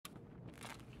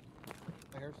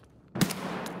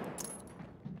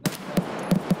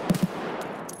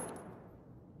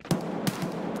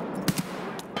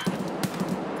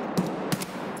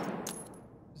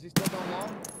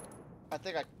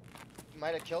think I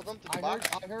might have killed him through the box.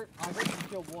 I heard you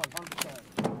killed one, 100%.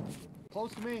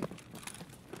 Close to me.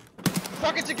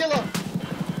 Fucking Tequila!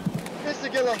 It's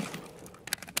Tequila!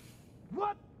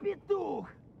 What pituch?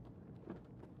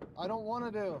 I don't want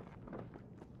to do.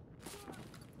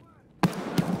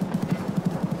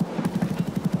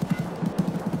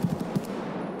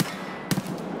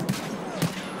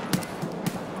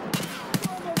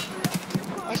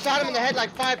 I shot him in the head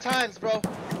like 5 times, bro.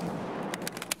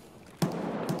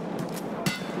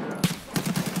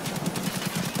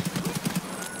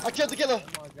 I killed Tequila.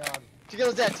 Oh my god.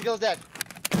 Tequila's dead. Tequila's dead.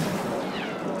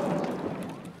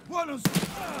 Are you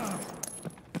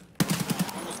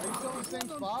still in the same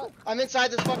spot? I'm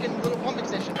inside this fucking little pumping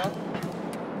station, bro.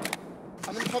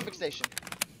 I'm in the pumping station.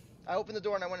 I opened the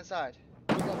door and I went inside.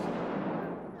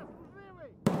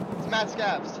 It's Matt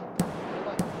Scabs.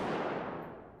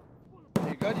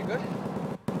 You good? You good?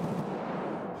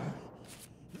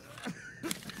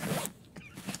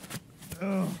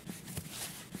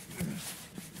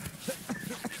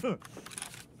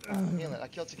 Heal it. I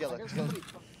killed Tequila.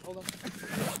 Hold on.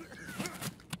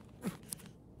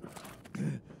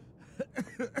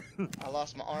 I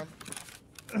lost my arm.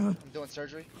 I'm doing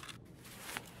surgery.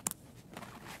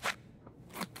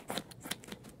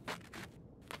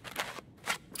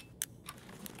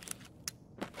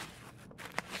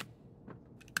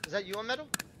 Is that you on metal?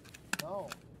 No.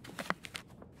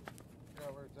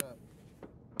 Yeah, where's that?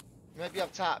 You might be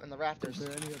up top in the rafters. Is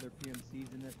there any other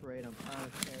PMCs in this raid? I'm kind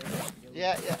of scared.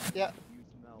 Yeah. You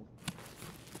smell.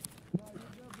 No,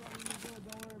 you're good, brother. You're good.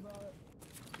 Don't worry about it.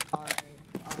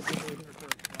 I'm getting her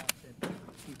first action.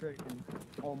 She freaking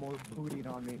almost bootied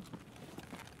on me.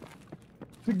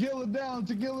 Tequila down.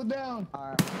 Tequila down.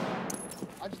 Alright.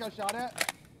 I just got shot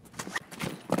at.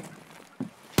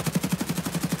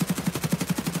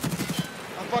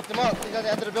 I fucked him up. He's at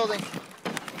the end of the building.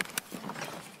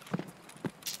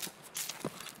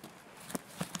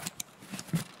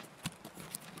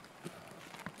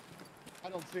 I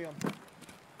don't see him.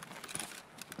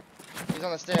 He's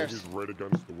on the stairs. He's right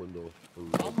against the window.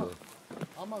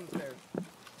 I'm on the stairs.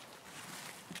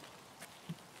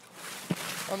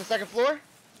 On the second floor?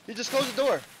 He just closed the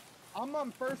door. I'm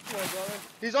on first floor, brother.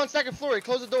 He's on second floor. He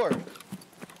closed the door.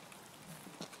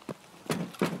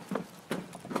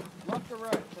 Left or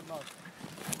right from us?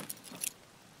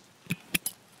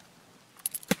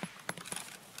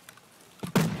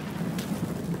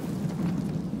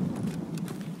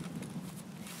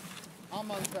 I'm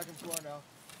on the second floor now.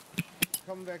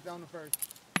 Coming back down to first.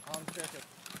 On second.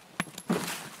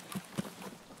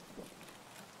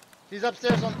 He's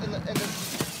upstairs in the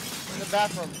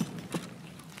bathroom.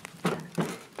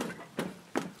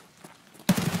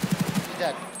 He's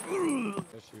dead.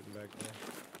 They're shooting back there.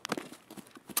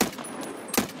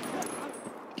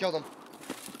 Killed him.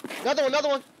 Another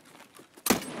one.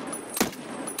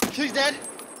 He's dead.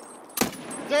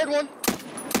 Third one.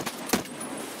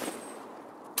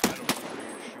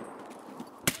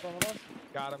 Front of us?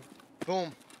 Got him.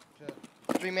 Boom. Shit.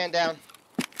 3-man down.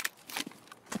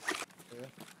 Yeah.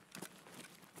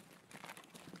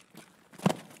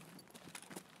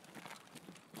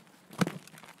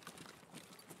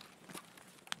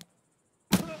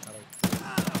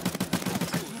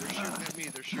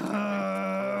 They're shooting at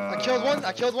me.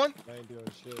 I killed one. I ain't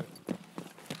doing shit.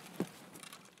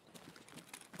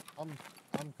 I'm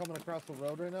coming across the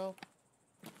road right now.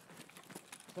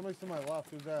 Somebody's to my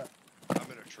left. Who's that? I'm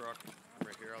in a truck. I'm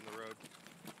right here on the road.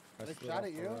 I They slid shot off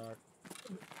at the you? rock.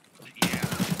 Yeah.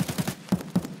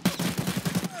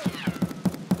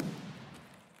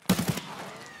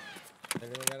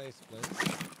 Anyone got any splints?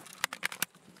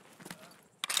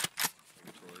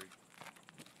 Inventory.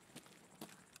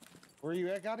 Where you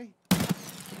at, Gotti?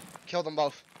 Killed them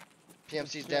both.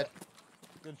 PMC's dead.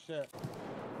 Good shit.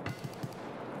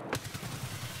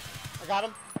 I got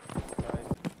him.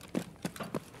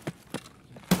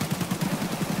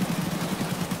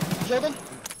 Killed him.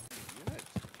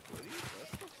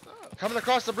 Coming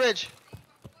across the bridge.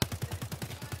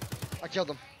 I killed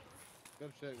him.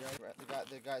 Good shit,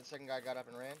 guys. The second guy got up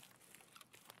and ran.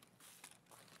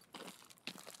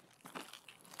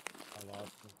 I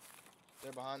lost him.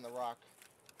 They're behind the rock.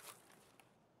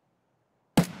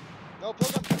 No,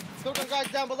 Pilgrim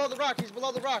guy's down below the rock. He's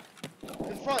below the rock.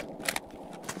 In front.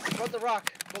 Front the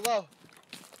rock. Below.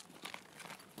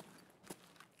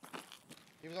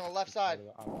 He was on the left side.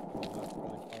 I'm left really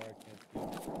far. I can't see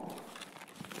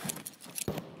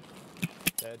him.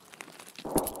 Dead.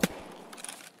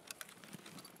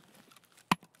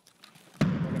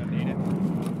 We're gonna need it.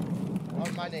 That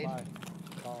was my nade. Bye.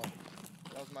 Oh,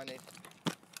 That was my nade.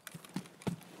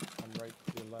 I'm right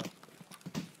to your left.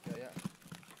 Yeah.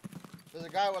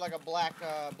 guy with like a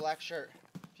black shirt.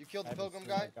 If you killed I the haven't pilgrim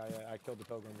seen guy. that guy yet. I killed the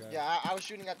pilgrim guy. Yeah, I was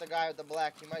shooting at the guy with the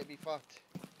black. He might be fucked.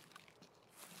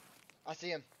 I see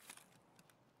him.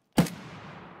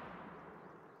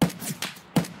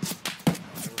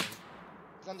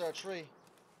 He's under a tree.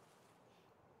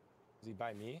 Is he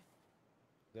by me?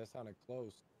 That sounded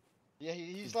close. Yeah,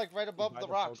 he's like right above By the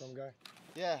rocks. pilgrim guy?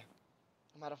 Yeah.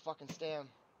 I'm out of fucking stam.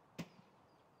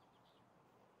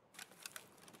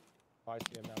 Oh, I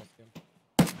see him now. I see him.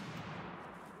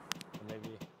 Or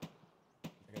maybe. I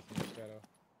guess in the shadow.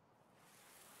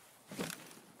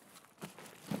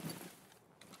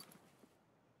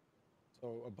 So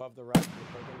above the rock, the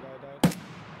pilgrim guy died?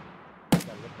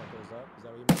 That lip that goes up? Is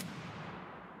that what you mean?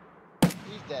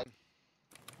 He's dead.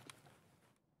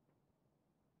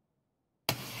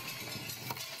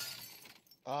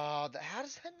 Oh, how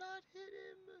does that not hit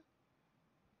him?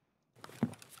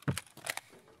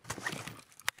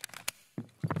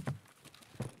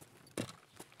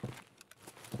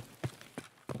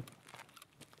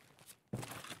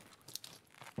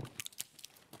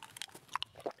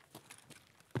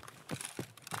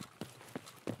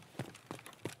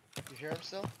 You hear him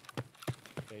still?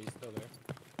 Yeah, he's still there.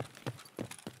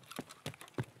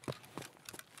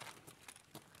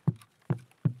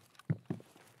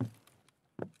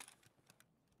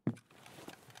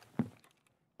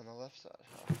 On the left side.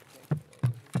 Oh, I can't get over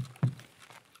here.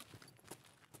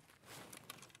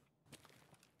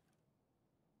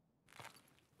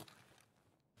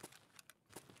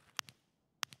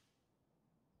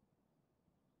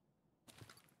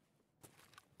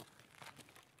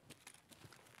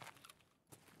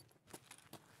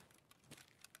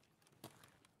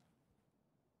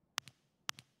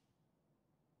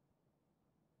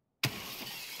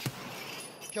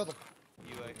 Killed him.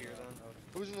 You out here then?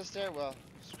 Who's in the stairwell?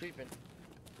 He's creeping.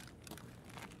 I'm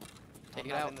Take it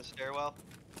not out. in the stairwell.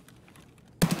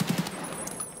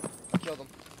 Killed him.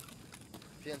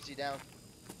 PMC down.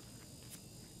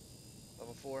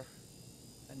 Level 4.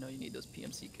 I know you need those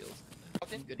PMC kills.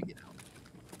 Okay. I'm good to get out.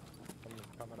 Someone's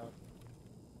coming up.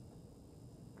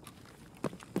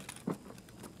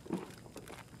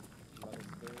 Another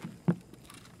stairs.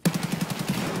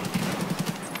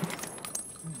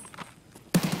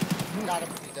 Got him.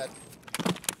 He's dead.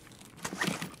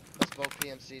 That's both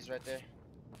PMCs right there.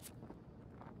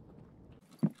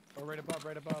 Oh, right above,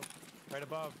 right above. Right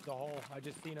above the hole. I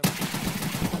just seen him.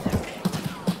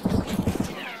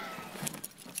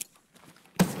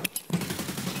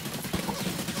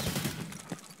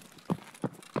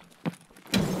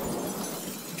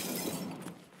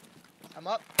 I'm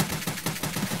up.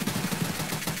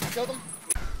 I killed him.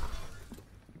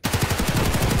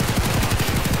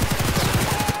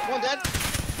 One dead.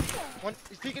 One.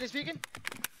 He's peeking. He's peeking.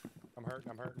 I'm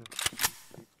hurting, I'm hurting.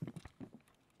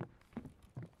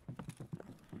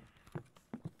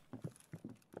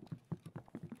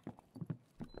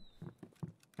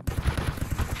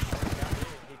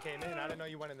 He came in. I didn't know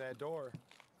you went in that door.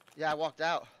 Yeah, I walked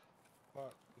out.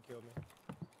 Fuck, he killed me.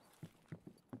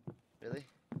 Really?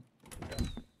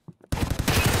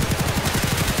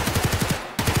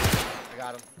 I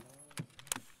got him.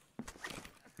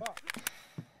 Fuck.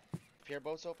 Pier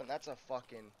boat's open. That's a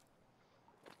fucking.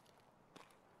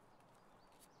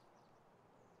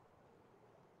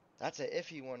 That's a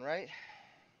iffy one, right?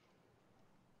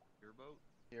 Your boat?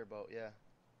 Pier boat, yeah.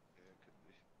 Yeah, it could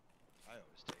be. I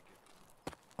always take it.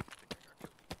 I think I got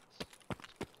killed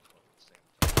once.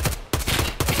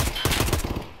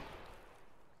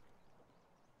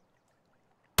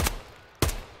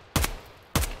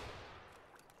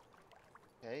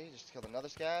 Okay, just killed another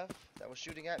scav that was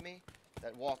shooting at me.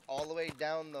 That walked all the way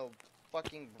down the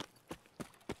fucking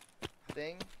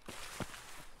thing.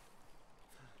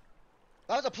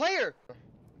 That was a player!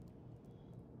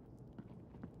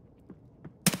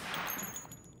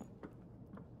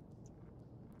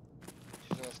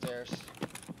 She's on the stairs.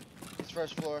 It's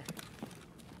first floor.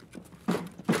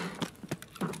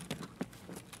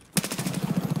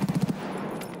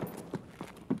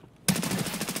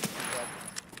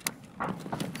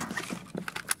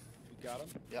 You got him?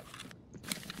 Yep.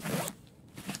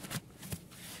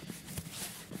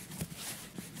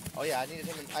 Oh yeah,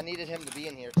 I needed him to be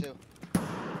in here too.